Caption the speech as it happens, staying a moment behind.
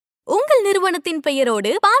பால் நிறுவனத்தின் பெயரோடு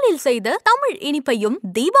பாலில் செய்த தமிழ் இனிப்பையும்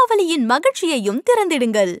தீபாவளியின் மகிழ்ச்சியையும்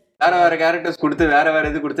திறந்திடுங்கள். வேற வேற கேரக்டர்ஸ் கொடுத்து வேற வேற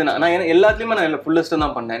இது கொடுத்து நான் எல்லாத்துலயுமே நான் ஃபுல்லஸ்ட்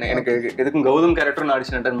தான் பண்ணேன். எனக்கு எதுக்கும் கௌதம் கேரக்டர் நான்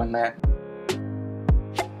ஆடிஷன் அட்டன் பண்ணேன்.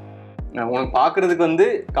 உனக்கு பாக்குறதுக்கு வந்து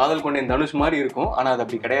காதல் கொண்டேன் தனுஷ் மாதிரி இருக்கும், ஆனா அது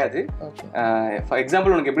அப்படி கிடையாது. ஃபார்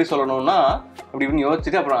எக்ஸாம்பிள் உனக்கு எப்படி சொல்லணும்னா அப்படி இப்படின்னு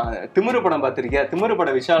யோசிச்சுட்டு அப்புறம் திமிரு படம் பார்த்திருக்கியா, திமிரு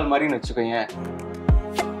படம் விஷால் மாதிரின்னு வச்சுக்கோங்க.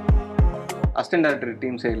 அசிஸ்டன்ட் டைரக்டர்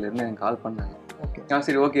டீம் சைட்ல இருந்து எனக்கு கால் பண்ணாங்க.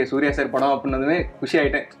 சரி ஓகே சூர்யா சார் படம் அப்படின்னதுமே குஷி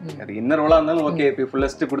ஆயிட்டேன். அது என்ன ரோலா இருந்தாலும் ஓகே இப்போ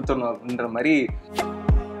ஃபுல்லஸ்ட் கொடுத்துடணும் அப்படின்ற மாதிரி.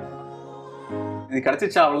 இது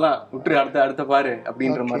கிடைச்சிச்சா அவ்வளவுதான், விட்டுரு அடுத்த பாரு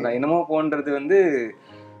அப்படின்ற மாதிரி தான். என்னமோ போன்றது வந்து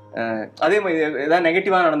அதே மாதிரி ஏதாவது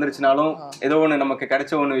நெகட்டிவா நடந்துருச்சுனாலும் ஏதோ ஒண்ணு நமக்கு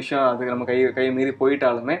கிடைச்ச ஒண்ணு விஷயம் அது நம்ம கை மீறி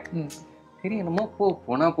போயிட்டாலுமே சரி என்னமோ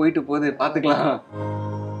போனா போயிட்டு போகுது பாத்துக்கலாம்.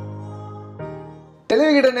 Tele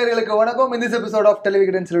Vikatan நேயர்களுக்கு வணக்கம். இந்த episode of Tele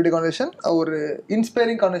Vikatan celebrity conversation ஒரு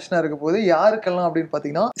இன்ஸ்பைரிங் கான்வர்சேஷனா இருக்க போது யாருக்கெல்லாம் அப்படின்னு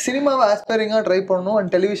பாத்தீங்கன்னா சினிமாவை ஆஸ்பைரிங்கா ட்ரை பண்ணணும்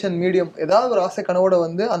அண்ட் டெலிவிஷன் மீடியம் ஏதாவது ஒரு ஆசை கனவோட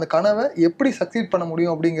வந்து அந்த கனவை எப்படி சக்சீட் பண்ண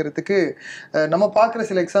முடியும் அப்படிங்கிறதுக்கு நம்ம பார்க்குற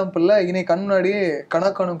சில எக்ஸாம்பிள்ல இன்னைக்கு கண் முன்னாடியே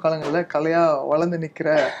காணும் காலங்களில் கலையா வளர்ந்து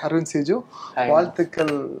நிற்கிற அரவிந்த் சேஜு.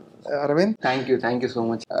 வாழ்த்துக்கள் அரவிந்த். Thank you so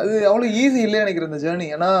much. அது அவ்வளோ ஈஸி இல்லையா நினைக்கிற இந்த ஜேர்னி.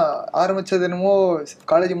 ஏன்னா ஆரம்பிச்சது என்னமோ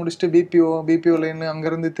காலேஜ் முடிச்சுட்டு பிபிஓ லைன்,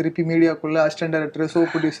 அங்கேருந்து திருப்பி மீடியாக்குள்ள assistant director, show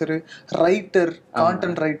producer, writer,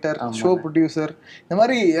 content writer, show producer, இந்த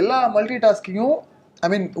மாதிரி எல்லா மல்டி டாஸ்கையும்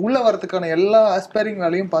உள்ள வரதுக்கான எல்லா ஆஸ்பைரிங்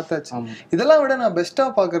வேலையும் பார்த்தாச்சு. இதெல்லாம் விட நான் பெஸ்டா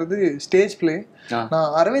பாக்குறது ஸ்டேஜ் பிளே. நான்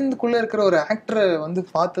அரவிந்த்குள்ள இருக்கிற ஒரு ஆக்டரை வந்து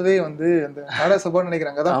பார்த்ததே வந்து அந்த நாடக சபா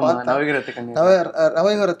நினைக்கிறாங்க தான் பார்த்தேன்.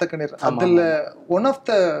 நவயுக கண்ணீர் அதுல ஒன் ஆஃப்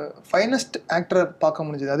த ஃபைனஸ்ட் ஆக்டரை பார்க்க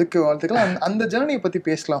முடிஞ்சது. அதுக்கு வாழ்த்துக்கலாம். அந்த ஜேர்னியை பத்தி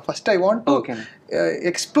பேசலாம். First I want to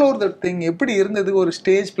explore that thing. எப்படி இருந்தது ஒரு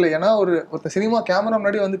ஸ்டேஜ் பிளே? ஏன்னா ஒருத்த சினிமா கேமரா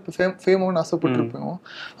முன்னாடி வந்து ஃபேமான்னு ஆசைப்பட்டிருப்போம்.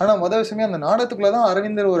 ஆனா முதல் விஷயமே அந்த நாடகத்துக்குள்ளதான்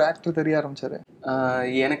அரவிந்தர் ஒரு ஆக்டர் தெரிய ஆரம்பிச்சாரு.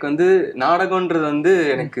 எனக்கு வந்து நாடகம்ன்றது வந்து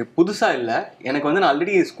எனக்கு புதுசா இல்லை. எனக்கு வந்து நான்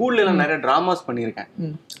ஆல்ரெடி ஸ்கூல்ல எல்லாம் நிறைய டிராமாஸ் பண்ணியிருக்கேன்.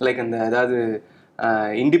 லைக் அந்த ஏதாவது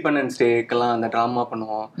இண்டிபெண்டன்ஸ் டேக்கெல்லாம் அந்த டிராமா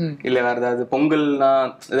பண்ணுவோம், இல்ல வேற ஏதாவது பொங்கல்லாம்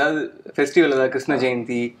ஏதாவது ஃபெஸ்டிவல் ஏதாவது கிருஷ்ண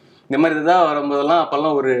ஜெயந்தி இந்த மாதிரி ஏதாவது வரும்போதெல்லாம்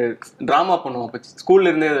அப்பெல்லாம் ஒரு டிராமா பண்ணுவோம். இப்போ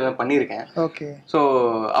ஸ்கூல்ல இருந்தே இதெல்லாம் பண்ணியிருக்கேன். ஓகே. ஸோ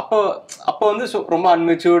அப்போ வந்து ரொம்ப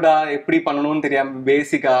அன்மெச்சூர்டா எப்படி பண்ணணும்னு தெரியாம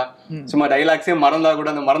பேசிக்கா சும்மா டைலாக்ஸே மறந்தா கூட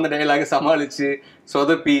அந்த மறந்த டைலாக சமாளிச்சு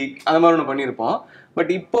சொதப்பி அந்த மாதிரி ஒன்று பண்ணியிருப்போம்.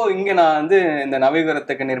 பட் இப்போ இங்க நான் வந்து இந்த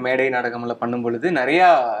நவயுக கண்ணீர் மேடை நாடகம்ல பண்ணும் பொழுது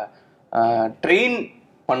நிறைய ட்ரெயின்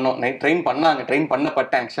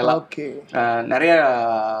பண்ணப்பட்டேன். ஆக்சுவலா நிறைய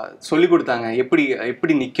சொல்லி கொடுத்தாங்க.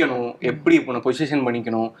 எப்படி நிக்கணும், எப்படி பொசிஷன்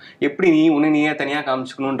பண்ணிக்கணும், எப்படி நீயே தனியா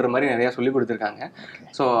காமிச்சுக்கணும்ன்ற மாதிரி நிறைய சொல்லி கொடுத்துருக்காங்க.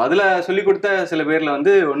 ஸோ அதுல சொல்லி கொடுத்த சில பேர்ல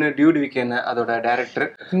வந்து ஒன்னு Vidhya அதோட டைரக்டர்,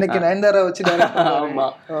 இன்னைக்கு நயன்தாரா வச்சு ஆமா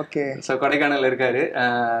ஓகே. ஸோ கொடைக்கானல் இருக்காரு.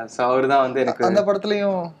 ஸோ அவரு தான் வந்து எனக்கு அந்த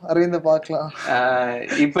படத்துலயும் அரவிந்த பார்க்கலாம்.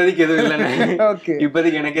 இப்போதைக்கு எதுவும் இல்லைன்னு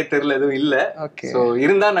இப்போதைக்கு எனக்கே தெரியல, எதுவும் இல்லை. ஸோ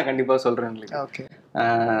இருந்தா நான் கண்டிப்பா சொல்றேன்.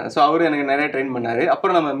 ஸோ அவரு எனக்கு நிறைய ட்ரெயின் பண்ணாரு.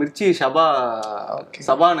 அப்புறம் நம்ம மிர்ச்சி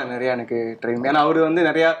சபான நிறைய எனக்கு ட்ரெயின். ஏன்னா அவரு வந்து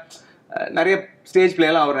நிறைய ஸ்டேஜ் பிளே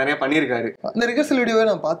எல்லாம் அவர் நிறைய பண்ணிருக்காரு. அந்த ரிஹர்சல் வீடியோவை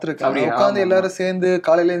நான் பாத்துருக்கேன். உட்கார்ந்து எல்லாரும் சேர்ந்து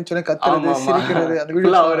காலையில எழுந்து கத்துறது சிரிக்கிறது அந்த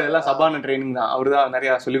வீடியோ அவர் எல்லாம் சபான ட்ரைனிங் தான். அவரு தான்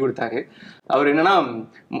நிறைய சொல்லி கொடுத்தாரு. அவர் என்னன்னா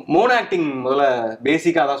மோன் ஆக்டிங் முதல்ல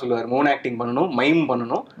பேசிக்கா தான் சொல்லுவாரு. மோன் ஆக்டிங் பண்ணணும், மைம்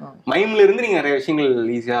பண்ணணும், மைம்ல இருந்து நீங்க நிறைய விஷயங்கள்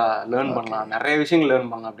ஈஸியா லேர்ன் பண்ணலாம், நிறைய விஷயங்கள் லேர்ன்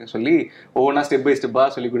பண்ணலாம் அப்படின்னு சொல்லி ஒவ்வொன்றா ஸ்டெப் பை ஸ்டெப்பா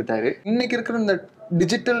சொல்லி கொடுத்தாரு. இன்னைக்கு இருக்கிற இந்த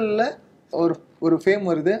டிஜிட்டல்ல ஒரு ஃபேம்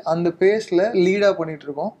வருது, அந்த பேஸ்ல லீடா பண்ணிட்டு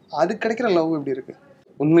இருக்கோம். அது கிடைக்கிற லவ் எப்படி இருக்கு?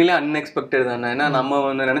 உண்மையிலே அன்எக்ஸ்பெக்டட் தானே. ஏன்னா நம்ம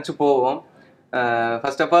ஒன்று நினைச்சு போவோம்.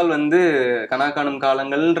 ஃபர்ஸ்ட் ஆஃப் ஆல் வந்து காணும்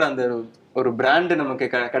காலங்கள்ன்ற அந்த ஒரு பிராண்டு நமக்கு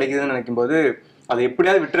கிடைக்குதுன்னு நினைக்கும் போது அதை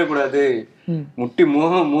எப்படியாவது விட்டுறக்கூடாது, முட்டி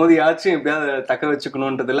மோதியாச்சும் எப்படியாவது தக்க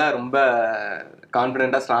வச்சுக்கணுன்றதுல ரொம்ப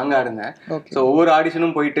கான்ஃபிடென்ட்டா ஸ்ட்ராங்கா இருந்தேன். ஸோ ஒவ்வொரு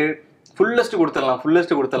ஆடிஷனும் போயிட்டு ஃபுல்லஸ்ட்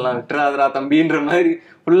கொடுத்துடலாம் விட்டுறாதரா தம்பின்ற மாதிரி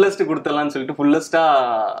ஃபுல்லஸ்ட் கொடுத்துடலாம்னு சொல்லிட்டு ஃபுல்லஸ்டா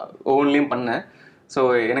ஒவ்வொன்றிலையும் பண்ணேன். ஸோ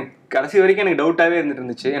எனக்கு கடைசி வரைக்கும் எனக்கு டவுட்டாகவே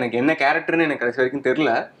இருந்துச்சு. எனக்கு என்ன கேரக்டர்னு எனக்கு கடைசி வரைக்கும்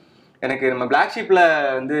தெரில. எனக்கு நம்ம பிளாக் ஷீப்பில்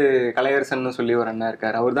வந்து கலையரசன் சொல்லி ஒரு அண்ணா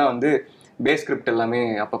இருக்கார். அவர் தான் வந்து பேஸ் ஸ்கிரிப்ட் எல்லாமே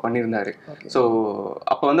அப்போ பண்ணியிருந்தாரு. ஸோ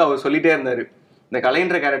அப்போ வந்து அவர் சொல்லிகிட்டே இருந்தார், இந்த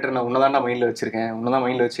கலைன்ற கேரக்டர் நான் உன்னதான்டா மைண்டில் வச்சுருக்கேன், உன்னதான்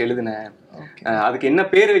மைண்டில் வச்சு எழுதினேன், அதுக்கு என்ன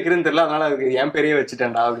பேர் வைக்கிறதுன்னு தெரியல, அதனால் அதுக்கு என் பேரையே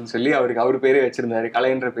வச்சுட்டேன்டா அப்படின்னு சொல்லி அவர் பேரே வச்சுருந்தாரு,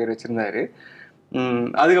 கலைன்ற பேர் வச்சுருந்தாரு.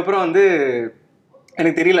 அதுக்கப்புறம் வந்து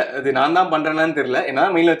எனக்கு தெரியல அது நான் தான் பண்றேன்னு தெரியல, ஏன்னா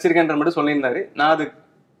மெயில வச்சிருக்கேன்ற மட்டும் சொல்லியிருந்தாரு. நான் அது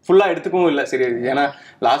ஃபுல்லா எடுத்துக்கவும் இல்லை. சரி, ஏன்னா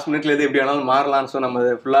லாஸ்ட் மினிட்ல எது எப்படி வேணாலும் மாறலாம்னு. ஸோ நம்ம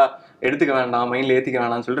ஃபுல்லா எடுத்துக்க வேண்டாம், மைண்ட்ல ஏத்திக்க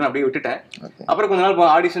வேண்டாம்னு சொல்லிட்டு நான் அப்படியே விட்டுட்டேன். அப்புறம் கொஞ்ச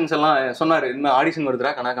நாள் ஆடிஷன்ஸ் எல்லாம் சொன்னாரு, இன்னும் ஆடிஷன்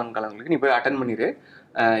வருதுடா கனாக்கானம் காலங்களுக்கு, நீ போய் அட்டன் பண்ணிரு,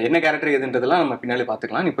 என்ன கேரக்டர் எதுன்றதெல்லாம் நம்ம பின்னாடி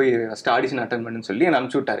பாத்துக்கலாம், நீ போய் ஃபர்ஸ்ட் ஆடிஷன் அட்டன் பண்ணுன்னு சொல்லி என்ன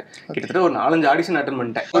அனுப்பிச்சு விட்டாரு. கிட்டத்தட்ட ஒரு 4-5 ஆடிஷன் அட்டன்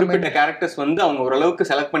பண்ணிட்டேன். குறிப்பிட்ட கேரக்டர்ஸ் வந்து அவங்க ஓரளவுக்கு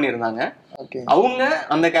செலக்ட் பண்ணியிருந்தாங்க. அவங்க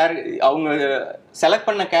அந்த அவங்க செலக்ட்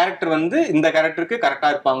பண்ண கேரக்டர் வந்து இந்த கேரக்டருக்கு கரெக்டா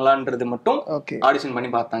இருப்பாங்களான்றது மட்டும் ஆடிஷன்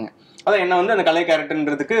பண்ணி பார்த்தாங்க. அதான் என்ன வந்து அந்த கலை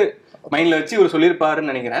கேரக்டர்ன்றதுக்கு மைண்ட்ல வச்சு இவர்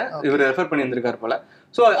சொல்லியிருப்பாருன்னு நினைக்கிறேன், இவர் ரெஃபர் பண்ணி இருந்திருக்காரு போல.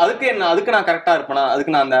 ஸோ அதுக்கு நான் கரெக்டா இருப்பேனா,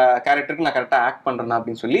 அதுக்கு நான் அந்த கேரக்டருக்கு நான் கரெக்டா ஆக்ட் பண்றேன்னா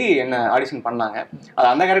அப்படின்னு சொல்லி என்ன ஆடிஷன் பண்ணாங்க. அது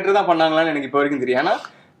அந்த கேரக்டர் தான் பண்ணாங்களான்னு எனக்கு இப்போ வரைக்கும் தெரியும். ஏன்னா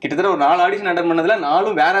கிட்டத்தட்ட ஒரு 4 ஆடிஷன் அட்டன் பண்ணதுல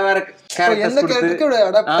 4 வேற வேற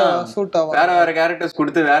கேரக்டர்ஸ்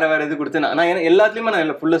கொடுத்து வேற வேற இது கொடுத்து நான் எல்லாத்துலயுமே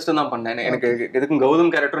நான் ஃபுல்லஸ்ட் தான் பண்ணேன். எனக்கு எதுக்கும்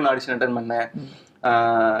கௌதம் கேரக்டரும் ஆடிஷன் அட்டன் பண்ணேன்,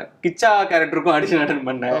 கிச்சா கேரக்டருக்கும் ஆடிஷன் அட்டன்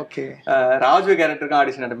பண்ணேன், ராஜு கேரக்டருக்கும்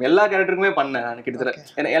ஆடிஷன் அட்டன், எல்லா கேரக்டருக்குமே பண்ணேன் நான்.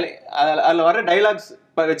 கிட்டத்தட்ட அதுல வர டைலாக்ஸ்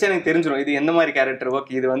வச்சு எனக்கு தெரிஞ்சிடும் இது எந்த மாதிரி கேரக்டர்,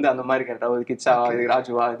 ஓகே இது வந்து அந்த மாதிரி கேரக்டர், இது கிச்சா, இது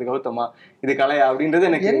ராஜுவா, இது கௌதமா, இது கலையா அப்படின்றது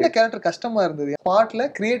எனக்கு. எந்த கேரக்டர் கஷ்டமா இருந்தது பாட்ல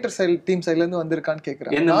கிரியேட்டர் சைடு டீம் சைடுல இருந்து வந்திருக்கான்னு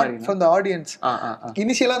கேக்குறேன். எந்த மாதிரி ஃப்ரம் தி ஆடியன்ஸ்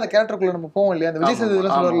இனிஷியலா அந்த கேரக்டருக்குள்ள நம்ம போவோம் இல்லையா, அந்த விஜய்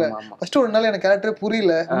சேதுல சொல்றல ஃபர்ஸ்ட் ஒரு நாள் எனக்கு கேரக்டர்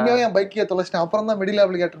புரியல, உண்மையாவே என் பைக்கே தொலைச்சிட்டேன், அப்புறம் தான் மிடில்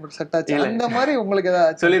லெவல் கேரக்டர் செட் ஆச்சு. அந்த மாதிரி உங்களுக்கு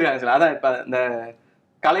ஏதாவது சொல்லிருக்காங்க? அதான் இப்ப இந்த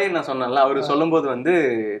கலையை நான் சொன்னேன்ல, அவரு சொல்லும்போது வந்து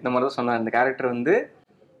இந்த மாதிரி தான் சொன்னார், இந்த கேரக்டர் வந்து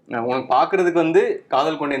உனக்கு பாக்குறதுக்கு வந்து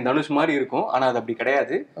காதல் கொண்ட தனுஷ் மாதிரி இருக்கும், ஆனா அது அப்படி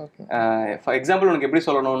கிடையாது. ஃபார் எக்ஸாம்பிள் உனக்கு எப்படி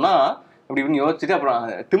சொல்லணும்னா, அப்படி யோசிச்சுட்டு அப்புறம்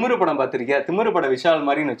திமிரு படம் பார்த்திருக்கியா, திமிரு பட விஷால்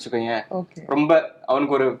மாதிரின்னு வச்சுக்கோங்க. ரொம்ப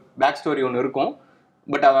அவனுக்கு ஒரு பேக் ஸ்டோரி ஒன்று இருக்கும்,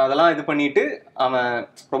 பட் அவன் அதெல்லாம் இது பண்ணிட்டு அவன்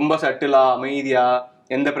ரொம்ப சட்டிலா அமைதியா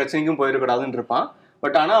எந்த பிரச்சனைக்கும் போயிடக்கூடாதுன்னு இருப்பான்.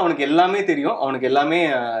 பட் ஆனா அவனுக்கு எல்லாமே தெரியும், அவனுக்கு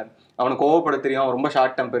கோவப்பட தெரியும், அவன் ரொம்ப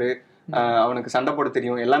ஷார்ட் டெம்பரு, அவனுக்கு சண்டை போட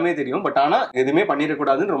தெரியும், எல்லாமே தெரியும். பட் ஆனா எதுவுமே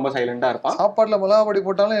பண்ணிடக்கூடாதுன்னு ரொம்ப சைலண்டா இருப்பான். சாப்பாடுல மிளகாப்பொடி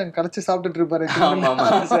போட்டாலும் கடைச்சி சாப்பிட்டுட்டு இருப்பாரு.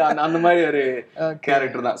 அந்த மாதிரி ஒரு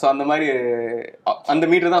கேரக்டர் தான். ஸோ அந்த மாதிரி அந்த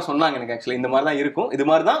மீட்டர் தான் சொன்னாங்க எனக்கு. ஆக்சுவலி இந்த மாதிரி தான் இருக்கும், இது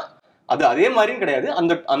மாதிரி தான், அது அதே மாதிரியும் கிடையாது,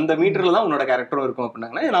 அந்த மீட்டர்ல தான் உன்னோட கேரக்டரும் இருக்கும்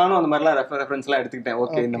அப்படின்னாங்க. நானும் அந்த மாதிரிலாம் ரெஃபரன்ஸ் எல்லாம் எடுத்துக்கிட்டேன்.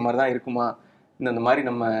 ஓகே இந்த மாதிரி தான் இருக்குமா, இந்த மாதிரி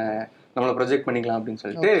நம்மளை ப்ரொஜெக்ட் பண்ணிக்கலாம் அப்படின்னு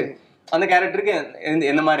சொல்லிட்டு அந்த கேரக்டருக்கு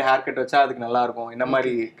என்ன மாதிரி ஹேர் கட் வச்சா அதுக்கு நல்லா இருக்கும், என்ன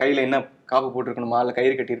மாதிரி கையில என்ன காப்பு போட்டுருக்கணுமா இல்ல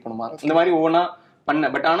கயிறு கட்டி இருக்கணுமா, இந்த மாதிரி ஒவ்வொன்னா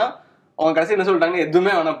பண்ணேன். பட் ஆனா அவங்க கடைசி என்ன சொல்லிட்டாங்க,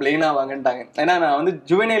 எதுவுமே வேணா பிளெயினா வாங்கன்ட்டாங்க. ஏன்னா நான் வந்து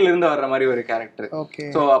ஜுவனைல இருந்து வர்ற மாதிரி ஒரு கேரக்டர்.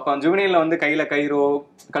 ஸோ அப்ப ஜுவனைல வந்து கையில கயிறோ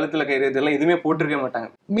கழுத்துல கயிறு இதெல்லாம் எதுவுமே போட்டிருக்க மாட்டாங்க.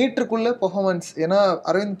 மீட்டருக்குள்ள பெர்ஃபார்மன்ஸ், ஏன்னா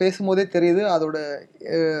அரவிந்த் பேசும்போதே தெரியுது அதோட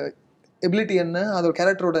எபிலிட்டி என்ன, அதோட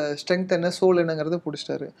கேரக்டரோட ஸ்ட்ரென்த் என்ன, சோல் என்னங்கிறத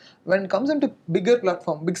பிடிச்சிட்டாரு. When comes in to bigger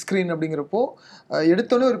platform, big screen அப்படிங்கிறப்போ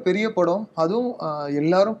எடுத்தோடனே ஒரு பெரிய படம், அதுவும்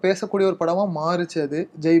எல்லாரும் பேசக்கூடிய ஒரு படமாக மாறுச்சு அது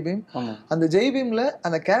ஜெய்பீம். அந்த ஜெய்பீமில்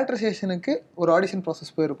அந்த கேரக்டரைசேஷனுக்கு ஒரு ஆடிஷன்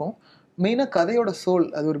ப்ராசஸ் போயிருக்கும். மெயினாக கதையோட சோல்,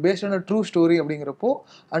 அது ஒரு பேஸ்டான ட்ரூ ஸ்டோரி அப்படிங்கிறப்போ,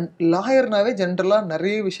 அண்ட் லாயர்னாவே ஜென்ரலாக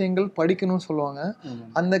நிறைய விஷயங்கள் படிக்கணும்னு சொல்லுவாங்க.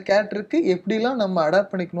 அந்த கேரக்டருக்கு எப்படிலாம் நம்ம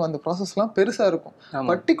அடாப்ட் பண்ணிக்கணும், அந்த ப்ராசஸ்லாம் பெருசாக இருக்கும்.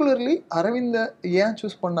 பர்டிகுலர்லி அரவிந்த ஏன்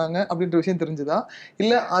சூஸ் பண்ணாங்க அப்படின்ற விஷயம் தெரிஞ்சுதா,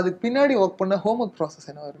 இல்லை அதுக்கு பின்னாடி ஒர்க் பண்ண ஹோம் ஒர்க் ப்ராசஸ்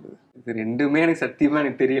என்ன இருந்தது? இது ரெண்டுமே எனக்கு சத்தியமாக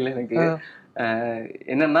எனக்கு தெரியல. எனக்கு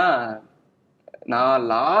என்னன்னா, நான்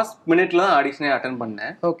லாஸ்ட் மினிட்ல தான் ஆடிஷனே அட்டன்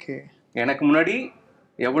பண்ணேன். ஓகே, எனக்கு முன்னாடி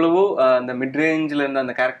எவ்வளவோ அந்த மிட் ரேஞ்சில் இருந்த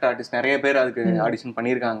அந்த கேரக்டர் ஆர்டிஸ்ட் நிறைய பேர் அதுக்கு ஆடிஷன்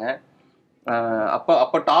பண்ணியிருக்காங்க.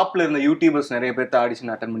 அப்போ டாப்ல இருந்த யூடியூபர்ஸ் நிறைய பேர்த்த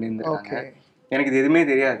ஆடிஷன் அட்டன் பண்ணியிருந்திருக்காங்க. எனக்கு இது எதுவுமே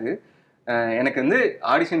தெரியாது. எனக்கு வந்து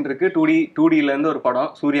ஆடிஷன் இருக்கு, 2Dல இருந்து ஒரு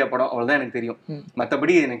படம், சூர்யா படம், அவ்வளவுதான் எனக்கு தெரியும்.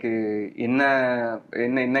 மற்றபடி எனக்கு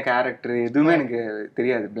என்ன கேரக்டர் எதுவுமே எனக்கு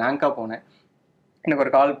தெரியாது. பிளாங்கா போனேன். எனக்கு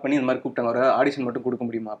ஒரு கால் பண்ணி இந்த மாதிரி கூப்பிட்டாங்க, ஒரு ஆடிஷன் மட்டும் கொடுக்க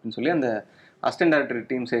முடியுமா அப்படின்னு சொல்லி அந்த அசிஸ்டன்ட் டைரக்டர்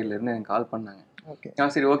டீம் சைட்ல இருந்து எனக்கு கால் பண்ணாங்க.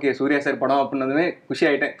 சரி ஓகே சூர்யா சார் படம் அப்படின்னதுமே குஷி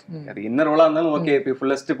ஆயிட்டேன். அது என்ன ரோலா இருந்தாலும் ஓகே இப்போ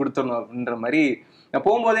ஃபுல்லஸ்ட் கொடுத்துடணும் அப்படின்ற மாதிரி நான்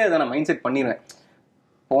போகும்போதே அதை நான் மைண்ட் செட் பண்ணிடுவேன்.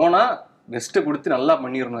 போனா பெஸ்ட்டை கொடுத்து நல்லா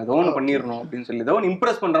பண்ணிடணும், ஏதோ ஒன்று பண்ணிடணும் அப்படின்னு சொல்லி, ஏதோ ஒன்று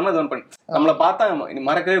இம்ப்ரெஸ் பண்ற மாதிரி ஏதோ ஒன்று பண்ணி நம்மளை பார்த்தா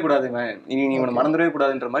மறக்கவே கூடாது, நீ உன்னை மறந்துடவே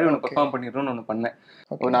கூடாதுன்ற மாதிரி ஒன்று பெர்ஃபார்ம் பண்ணிடணும்னு ஒன்று பண்ணேன்.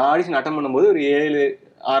 நான் ஆடிஷன் அட்டன் பண்ணும்போது ஒரு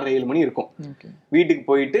 6-7 மணி இருக்கும். வீட்டுக்கு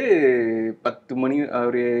போயிட்டு 10 மணி,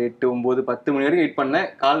 ஒரு 8, 9, 10 மணி வரைக்கும் வெயிட் பண்ணேன்.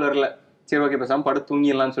 கால் வரல. சரி ஓகே பேசாமல் படுத்து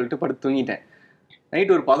தூங்கிடலாம்னு சொல்லிட்டு படுத்து தூங்கிட்டேன்.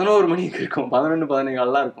 நைட்டு ஒரு 11 மணிக்கு இருக்கும்,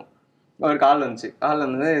 11-14 இருக்கும். ஒரு கால் வந்துச்சு. கால்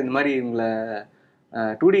வந்து இந்த மாதிரி உங்களை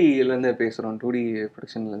 2Dலேருந்து பேசுகிறோம், 2D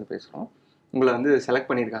ப்ரொடக்ஷன்லேருந்து பேசுகிறோம், உங்களை வந்து செலக்ட்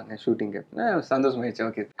பண்ணியிருக்காங்க ஷூட்டிங்கு. சந்தோஷமாயிடுச்சு.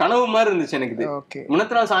 ஓகே, கனவு மாதிரி இருந்துச்சு எனக்கு. இது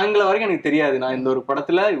முன்னத்த நாள் சாயங்காலம் வரைக்கும் எனக்கு தெரியாது, நான் இந்த ஒரு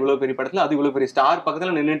படத்துல இவ்வளோ பெரிய படத்துல அது இவ்வளோ பெரிய ஸ்டார்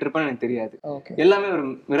பக்கத்துல நின்றுட்டு இருப்பேன்னு எனக்கு தெரியாது. எல்லாமே ஒரு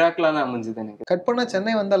மிராக்கிளா தான் அமைஞ்சது எனக்கு. கட் பண்ணா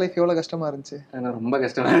சென்னை வந்த லைஃப் எவ்வளோ கஷ்டமா இருந்துச்சு? ரொம்ப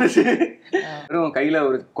கஷ்டமா இருந்துச்சு. கையில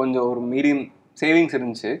ஒரு மீடியம் சேவிங்ஸ்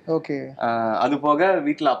இருந்துச்சு. ஓகே, அது போக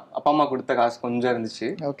வீட்டுல அப்பா அம்மா கொடுத்த காசு கொஞ்சம் இருந்துச்சு.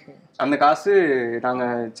 ஓகே, அந்த காசு நாங்க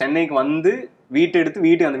சென்னைக்கு வந்து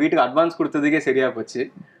அந்த வீட்டுக்கு அட்வான்ஸ் கொடுத்ததுக்கே சரியா போச்சு.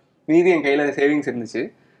 மீதி என் கையில சேவிங்ஸ் இருந்துச்சு.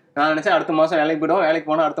 நான் நினைச்சேன் அடுத்த மாசம் வேலைக்கு போயிடும், வேலைக்கு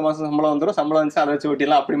போனா அடுத்த மாசம் சம்பளம் வந்துடும், சம்பளம் வந்துச்சு அதை வச்சு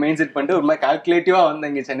ஓட்டிடலாம் அப்படி மைண்ட் செட் பண்ணிட்டு ஒரு மாதிரி கால்குலேட்டிவா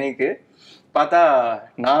வந்தேன் இங்க சென்னைக்கு. பார்த்தா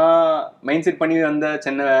நான் மைண்ட் செட் பண்ணி வந்த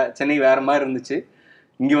சென்னை வேற மாதிரி இருந்துச்சு.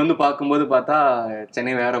 இங்க வந்து பார்க்கும்போது பார்த்தா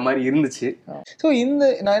சென்னை வேற மாதிரி இருந்துச்சு. ஸோ இந்த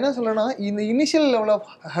நான் என்ன சொல்றேன்னா, இந்த இனிஷியல் லெவல் ஆஃப்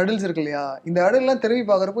ஹர்டில்ஸ் இருக்கு இல்லையா, இந்த ஹர்டில்லாம் திரும்பி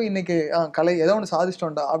பார்க்குறப்போ இன்னைக்கு கலை ஏதோ ஒன்று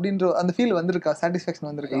சாதிச்சிட்டோம்டா அப்படின்ற அந்த ஃபீல் வந்திருக்கா, சாட்டிஸ்ஃபேக்ஷன்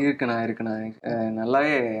வந்திருக்கா? இருக்குண்ணா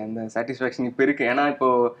நல்லாவே அந்த சாட்டிஸ்ஃபேக்ஷன் இப்போ இருக்கு. ஏன்னா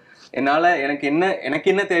இப்போ என்னால எனக்கு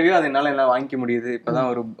என்ன தேவையோ அது என்னால வாங்கிக்க முடியுது.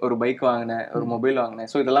 இப்பதான் ஒரு பைக் வாங்கினேன், ஒரு மொபைல்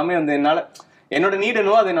வாங்கினேன். ஸோ இதெல்லாமே வந்து என்னால என்னோட நீட்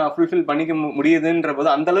என்னவோ அதை நான் ஃபுல்ஃபில் பண்ணிக்க முடியுதுன்ற போது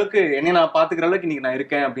அந்த அளவுக்கு என்னை நான் பாத்துக்கிற அளவுக்கு இன்னைக்கு நான்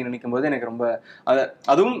இருக்கேன் அப்படின்னு நினைக்கும் போது எனக்கு ரொம்ப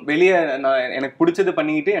அதுவும் வெளியே நான் எனக்கு பிடிச்சது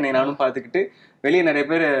பண்ணிக்கிட்டு என்னை நானும் பார்த்துக்கிட்டு வெளியே நிறைய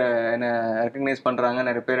பேர் என்னை ரெக்கக்னைஸ் பண்றாங்க,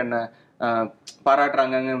 நிறைய பேர் என்ன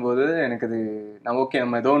பாராட்டுறாங்கும் போது எனக்கு அது நான் ஓகே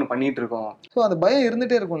நம்ம ஏதோ ஒன்று பண்ணிட்டு இருக்கோம். ஸோ அந்த பயம்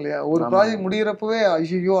இருந்துட்டே இருக்கும் இல்லையா, ஒரு ப்ராஜெக்ட் முடிகிறப்பவே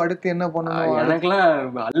ஐயோ அடுத்து என்ன பண்ணணும்?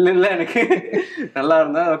 எனக்குலாம் அல்ல எனக்கு நல்லா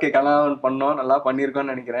இருந்தா ஓகே கலா பண்ணோம், நல்லா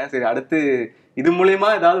பண்ணியிருக்கோம்னு நினைக்கிறேன். சரி அடுத்து இது மூலியமா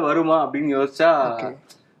ஏதாவது வருமா அப்படின்னு யோசிச்சா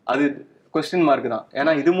அது கொஸ்டின் மார்க் தான்.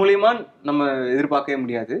 ஏன்னா இது மூலியமா நம்ம எதிர்பார்க்கவே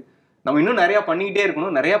முடியாது. நம்ம இன்னும் நிறைய பண்ணிக்கிட்டே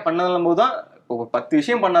இருக்கணும். நிறைய பண்ணதும் போதுதான் இப்போ 10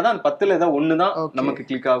 விஷயம் பண்ணாதான் அந்த 10ல் ஏதாவது ஒண்ணுதான் நமக்கு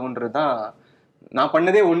கிளிக் ஆகுன்றதுதான். நான்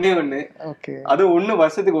பண்ணதே ஒண்ணு, அது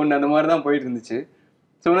வருஷத்துக்கு 1 அந்த மாதிரிதான் போயிட்டு இருந்துச்சு.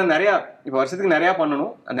 ஸோ நிறைய இப்போ வருஷத்துக்கு நிறைய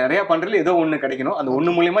பண்ணணும், நிறைய பண்றதுல ஏதோ ஒண்ணு கிடைக்கணும், அந்த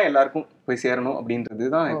ஒண்ணு மூலியமா எல்லாருக்கும் போய் சேரணும் அப்படின்றது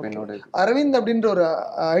தான் இப்போ என்னோட. அரவிந்த் அப்படின்ற ஒரு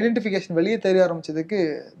ஐடென்டிஃபிகேஷன் வெளியே தெரிய ஆரம்பிச்சதுக்கு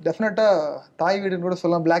டெஃபினட்டா தாய் வீடுன்னு கூட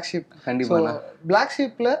சொல்லலாம், பிளாக் ஷீப். கண்டிப்பா பிளாக்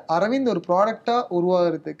ஷீப்ல அரவிந்த் ஒரு ப்ராடக்டா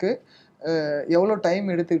உருவாகிறதுக்கு எவ்வளவு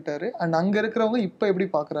டைம் எடுத்துக்கிட்டாரு, அண்ட் அங்க இருக்கிறவங்க இப்ப எப்படி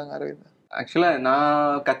பாக்குறாங்க அரவிந்த்? ஆக்சுவலா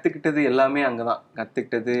நான் கத்துக்கிட்டது எல்லாமே அங்கதான்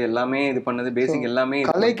கத்துக்கிட்டது, எல்லாமே இது பண்ணது பேசிக் எல்லாமே.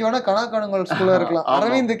 கலைக்கு வேணா காணாங்கல் ஸ்கூலா இருக்கலாம்,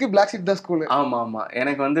 அரவிந்துக்கு பிளாக் ஷீப் தான் ஸ்கூல். ஆமா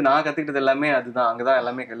எனக்கு வந்து நான் கத்துக்கிட்டது எல்லாமே அதுதான், அங்கதான்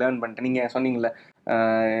எல்லாமே லேர்ன் பண்ணிட்டேன். நீங்க சொன்னீங்கல்ல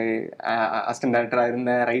அசிஸ்டன்ட் டைரக்டரா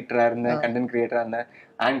இருந்தேன், ரைட்டரா இருந்தேன், கண்டென்ட் கிரியேட்டரா இருந்தேன்,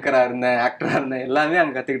 ஆங்கரா இருந்தேன், ஆக்டரா இருந்தேன், எல்லாமே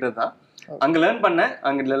அங்க கத்துக்கிட்டது தான். அங்க லேர்ன் பண்ணேன்.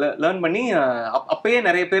 அங்க லேர்ன் பண்ணி அப்பயே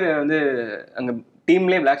நிறைய பேர் வந்து அங்க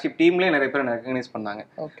டீம்லயே பிளாக் ஷீப் டீம்லயே நிறைய பேர் ரெகக்னைஸ் பண்ணாங்க.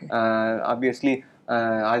 ஆப்வியஸ்லி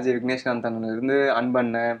ஆர்ஜே விக்னேஷ்காந்த் அண்ணன் இருந்து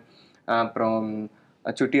அன்பண்ணன், அப்புறம்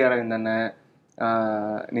சுட்டி அரவிந்த் அண்ணன்,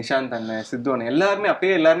 நிஷாந்த் அண்ணன், சித்து அண்ணன்,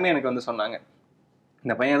 எல்லாருமே எனக்கு வந்து சொன்னாங்க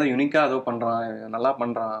இந்த பையன் ஏதோ யூனிக்கா ஏதோ பண்றான், நல்லா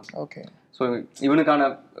பண்றான். ஓகே, ஸோ இவனுக்கான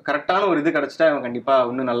கரெக்டான ஒரு இது கிடைச்சிட்டா இவன் கண்டிப்பா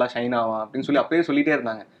இன்னும் நல்லா ஷைன் ஆவான் அப்படின்னு சொல்லி அப்பயே சொல்லிட்டே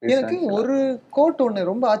இருந்தாங்க. எனக்கு ஒரு கோட் ஒண்ணு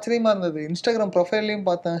ரொம்ப ஆச்சரியமா இருந்தது. இன்ஸ்டாகிராம் ப்ரொஃபைல்லையும்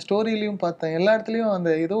பார்த்தேன், ஸ்டோரியிலையும் பார்த்தேன், எல்லா இடத்துலயும்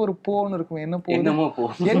அந்த ஏதோ ஒரு போன்னு இருக்கும், என்னமோ போ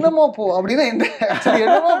அப்படின்னா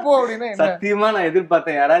என்னமோ போ அப்படின்னா சத்தியமா நான்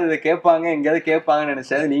எதிர்பார்த்தேன் யாராவது இதை கேட்பாங்க, எங்கேயாவது கேட்பாங்கன்னு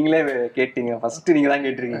நினைச்சேன். நீங்களே கேட்டீங்க, ஃபர்ஸ்ட் நீங்க தான்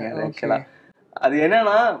கேட்டிருக்கீங்க. ஆக்சுவலா அது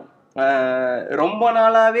என்னன்னா ரொம்ப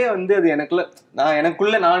நாளாவே வந்து அது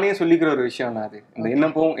எனக்குள்ள நானே சொல்லிக்கிற ஒரு விஷயம். நான் அது இந்த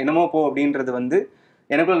என்னமோ போ அப்படின்றது வந்து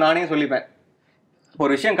எனக்குள்ள நானே சொல்லிப்பேன்.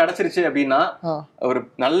 ஒரு விஷயம் கிடைச்சிருச்சு அப்படின்னா, ஒரு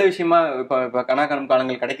நல்ல விஷயமா இப்ப கனாக்கானம்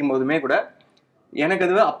காலங்கள் கிடைக்கும் போதுமே கூட எனக்கு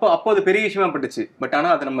அது அப்போ அது பெரிய விஷயமா பட்டுச்சு. பட்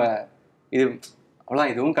ஆனா அது நம்ம இது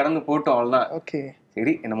அவ்வளவுதான், இதுவும் கடந்து போட்டோம், அவ்வளவுதான். ஓகே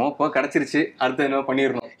சரி என்னமோ போ கிடைச்சிருச்சு, அடுத்து என்னமோ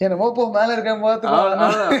பண்ணிடணும், என்னமோ போ மேல இருக்க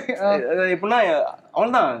எப்படின்னா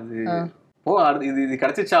அவ்வளவுதான், போ இது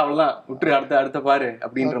கிடைச்சிச்சா அவ்வளவுதான், விட்டுரு, அடுத்த பாரு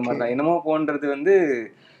அப்படின்ற மாதிரிதான். என்னமோ போன்றது வந்து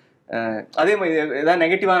அதே மாதிரி ஏதாவது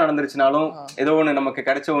நெகட்டிவா நடந்துருச்சுனாலும், ஏதோ ஒண்ணு நமக்கு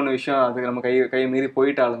கிடைச்ச ஒண்ணு விஷயம் அது நம்ம கையை மீறி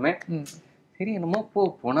போயிட்டாலுமே சரி என்னமோ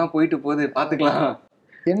போனா போயிட்டு போகுது, பாத்துக்கலாம்,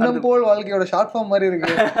 எண்ணம் போல் வாழ்க்கையோட ஷார்ட் ஃபார்ம் மாதிரி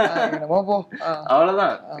இருக்கு, என்னமோ போ,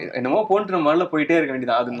 அவ்வளவுதான். என்னமோ போன்ட்டு நம்ம முதல்ல போயிட்டே இருக்க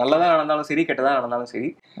வேண்டியதான். அது நல்லதா நடந்தாலும் சரி, கெட்டதா நடந்தாலும் சரி,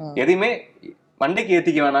 எதையுமே மண்டைக்கு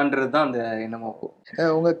ஏத்திக்க வேணான்றதுதான் அந்த என்னமோ போ.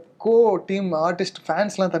 உங்க கோ டீம் ஆர்டிஸ்ட்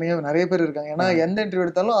ஃபேன்ஸ் எல்லாம் தனியா நிறைய பேர் இருக்காங்க. ஏன்னா எந்த இன்டர்வியூ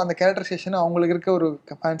எடுத்தாலும் அந்த கேரக்டரைசேஷன் அவங்களுக்கு இருக்க ஒரு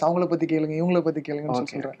ஃபேன்ஸ், அவங்கள பத்தி கேளுங்க, இவங்கள பத்தி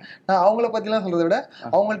கேளுங்கன்னு சொல்றேன். நான் அவங்கள பத்தி எல்லாம் சொல்றதை விட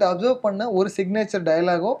அவங்கள்ட்ட அப்சர்வ் பண்ண ஒரு சிக்னேச்சர்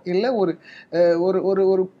டயலாகோ இல்ல ஒரு ஒரு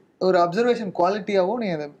ஒரு ஒரு அப்சர்வேஷன் குவாலிட்டியாவோ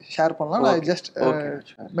நீங்க அதை ஷேர் பண்ணலாம். நான் just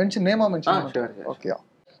mention நேமா mention. Okay,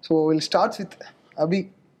 so will starts with Abhi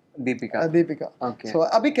Deepika. So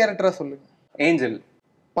அபி கேரக்டரா சொல்லுங்க. ஏஞ்சல்.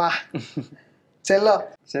 பா.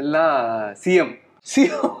 செல்லா சிஎம்.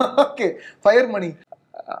 ஓகே. ஃபயர் மணி.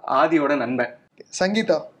 ஆதியோட நண்பன்.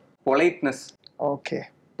 சங்கீதா. பொலைட்னஸ். ஓகே.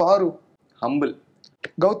 பாரு. ஹம்பிள்.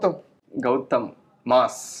 கௌதம்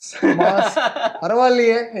மாஸ்.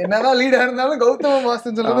 பரவாயில்லையே, என்னதான் லீடா இருந்தாலும் கௌதம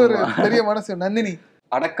மாஸ்ன்னு சொல்றது ஒரு பெரிய மனசு. நந்தினி.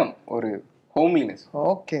 அடக்கம், ஒரு ஹோம்லினஸ்.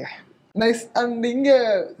 Okay, nice. அண்ட் இங்க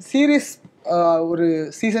சீரீஸ் ஒரு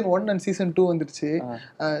சீசன் 1 அண்ட் சீசன் 2 வந்துருச்சு.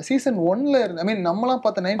 சீசன் 1ல ஐ மீன் நம்மலாம்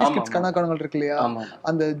பார்த்த 90s கிட்ஸ் கனாக்கானங்கள் இருக்கு இல்லையா,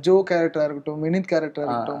 அந்த ஜோ கேரக்டரா இருக்கட்டும், வினித் கேரக்டரா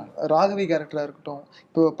இருக்கட்டும், ராகவி கேரக்டரா இருக்கட்டும்,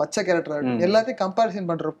 இப்போ பச்சை கேரக்டரா இருக்கட்டும், எல்லாத்தையும் கம்பேரிசன்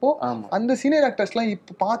பண்றப்போ அந்த சீனியர் ஆக்டர்ஸ் எல்லாம்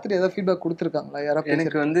இப்ப பார்த்துட்டு ஏதாவது ஃபீட்பேக் கொடுத்துருக்காங்களா யாராவது?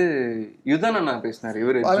 எனக்கு வந்து யுதன் அண்ணா பேசினாரு,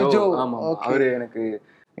 இவரு ஜோ. அவரு எனக்கு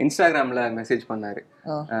இன்ஸ்டாகிராம்ல மெசேஜ் பண்ணாரு.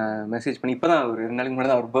 மெசேஜ் பண்ணி இப்பதான் ஒரு 2 நாளைக்கு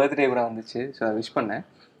முன்னாடி அவர் பர்த்டே கூட வந்துச்சு. ஸோ அதை விஷ் பண்ணேன்.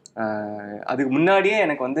 அதுக்கு முன்னாடியே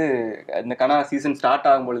எனக்கு வந்து இந்த கனா சீசன் ஸ்டார்ட்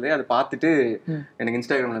ஆகும் பொழுதே அதை பார்த்துட்டு எனக்கு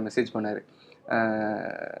இன்ஸ்டாகிராமில் மெசேஜ் பண்ணார்.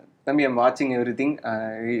 தம்பி ஐம் வாட்சிங் every thing,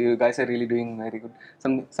 you guys are really doing very good.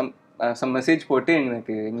 Some message போட்டு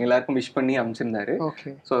எனக்கு எங்கள் எல்லாருக்கும் விஷ் பண்ணி அனுப்பிச்சிருந்தாரு.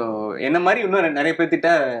 ஸோ என்ன மாதிரி இன்னும் நிறைய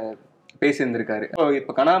பேர்த்திட்ட பேசியிருந்திருக்காரு. ஸோ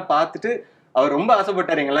இப்போ கனா பார்த்துட்டு அவர் ரொம்ப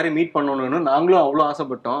ஆசைப்பட்டார் எங்க எல்லாரையும் மீட் பண்ணணும்னு. நாங்களும் அவ்வளோ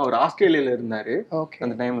ஆசைப்பட்டோம். அவர் ஆஸ்திரேலியாவில் இருந்தார்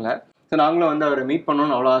அந்த டைமில். ஸோ நாங்களும் வந்து அவரை மீட்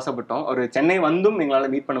பண்ணணும்னு அவ்வளோ ஆசைப்பட்டோம். அவர் சென்னை வந்தும்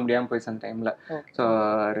எங்களால் மீட் பண்ண முடியாமல் போயிடுச்சு அந்த டைமில். ஸோ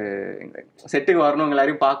அவர் செட்டுக்கு வரணும்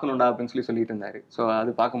எல்லாரையும் பார்க்கணும்டா அப்படின்னு சொல்லிட்டு இருந்தார். ஸோ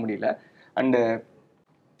அது பார்க்க முடியல. அண்டு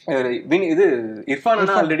இது இர்ஃபான்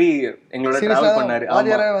ஆல்ரெடி எங்களோட டிராவல்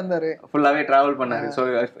பண்ணாரு, ஃபுல்லாவே டிராவல் பண்ணாரு. ஸோ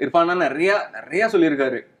இர்ஃபான் நிறைய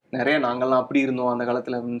சொல்லியிருக்காரு. நிறைய நாங்கள்லாம் அப்படி இருந்தோம் அந்த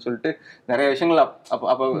காலத்துல அப்படின்னு சொல்லிட்டு நிறைய விஷயங்கள்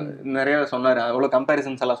அப்போ நிறைய சொன்னாரு. அவ்வளோ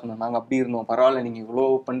கம்பேரிசன்ஸ் எல்லாம் சொன்னார். நாங்கள் அப்படி இருந்தோம், பரவாயில்ல நீங்க இவ்வளோ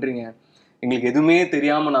பண்றீங்க, எங்களுக்கு எதுவுமே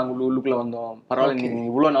தெரியாம நாங்க உள்ளுக்குள்ள வந்தோம், பரவாயில்ல நீங்க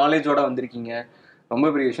இவ்வளவு நாலேஜோட வந்திருக்கீங்க,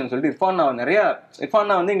 ரொம்ப பெரிய விஷயம்னு சொல்லிட்டு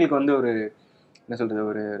இர்ஃபான் வந்து எங்களுக்கு வந்து ஒரு என்ன சொல்றது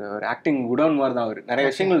ஒரு ஆக்டிங் குடோன் மாதிரி தான். அவர் நிறைய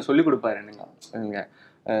விஷயங்கள் சொல்லி கொடுப்பாரு எனக்கு.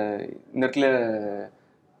 இந்த இடத்துல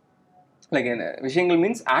லைக் விஷயங்கள்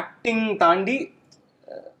மீன்ஸ் ஆக்டிங் தாண்டி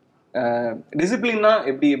டிசிப்ளினா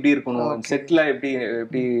எப்படி இருக்கணும், செட்ல எப்படி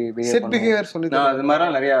அது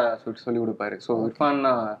மாதிரிலாம் நிறைய சொல்லி கொடுப்பாரு. ஸோ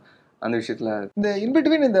இர்ஃபான்னா அந்த விஷயத்துல இந்த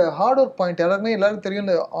இன்பிட்வீன் இந்த ஹார்ட் ஒர்க் பாயிண்ட் எல்லாருக்கும் தெரியும்.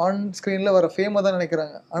 இந்த ஆன் ஸ்கிரீன்ல வர ஃபேமா தான்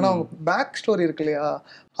நினைக்கிறாங்க. ஆனா அவங்க பேக் ஸ்டோரி இருக்கு இல்லையா,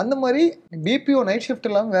 அந்த மாதிரி பிபிஓ நைட் ஷிஃப்ட்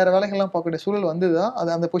எல்லாம் வேற வேலைகள்லாம் பார்க்கக்கூடிய சூழல் வந்துதான்.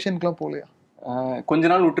 அது அந்த பொசிஷனுக்குலாம் போகலையா? கொஞ்ச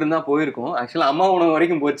நாள் விட்டுருந்தா போயிருக்கும். ஆக்சுவலா அம்மா உணவு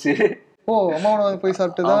வரைக்கும் போச்சு. அம்மா உணவு போய்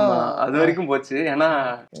சாப்பிட்டுதான் அது வரைக்கும் போச்சு. ஏன்னா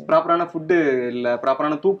ப்ராப்பரான ஃபுட்டு இல்ல,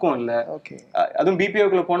 ப்ராப்பரான தூக்கம் இல்ல. அதுவும்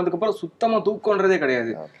பிபிஓக்குள்ள போனதுக்கு அப்புறம் சுத்தமா தூக்கம்ன்றதே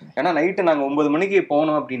கிடையாது. ஏன்னா நைட்டு நாங்க 9 மணிக்கு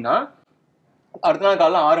போனோம் அப்படின்னா அடுத்த நாள்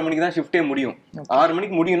காலைல 6 மணிக்கு தான் ஷிஃப்டே முடியும். 6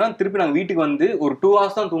 மணிக்கு முடியும்னா திருப்பி நாங்கள் வீட்டுக்கு வந்து ஒரு 2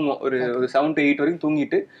 hours தான் தூங்குவோம். ஒரு 7 to 8 வரைக்கும்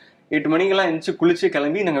தூங்கிட்டு 8 மணிக்கெல்லாம் எழுந்துச்சு குளிச்சு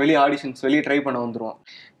கிளம்பி நாங்கள் வெளியே ட்ரை பண்ண வந்துருவோம்.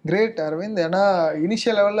 கிரேட் அரவிந்த். ஏன்னா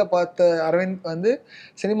இனிஷியல் லெவலில் பார்த்த அரவிந்த் வந்து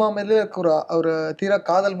சினிமா மேலே ஒரு தீரா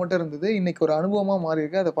காதல் மட்டும் இருந்தது. இன்னைக்கு ஒரு அனுபவமாக மாறி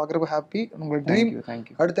இருக்கு. அதை பார்க்குறப்ப ஹாப்பி. உங்களோட ட்ரீம்,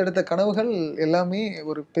 அடுத்தடுத்த கனவுகள் எல்லாமே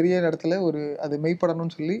ஒரு பெரிய இடத்துல அது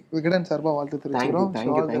மெய்ப்படணும்னு சொல்லி விகடன் சார்பாக வாழ்த்து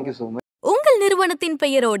தெரிவிக்கிறோம். உங்கள் நிறுவனத்தின்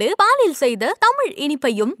பெயரோடு பாலில் செய்த தமிழ்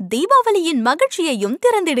இனிப்பையும் தீபாவளியின் மகிழ்ச்சியையும்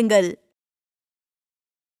திறந்திடுங்கள்.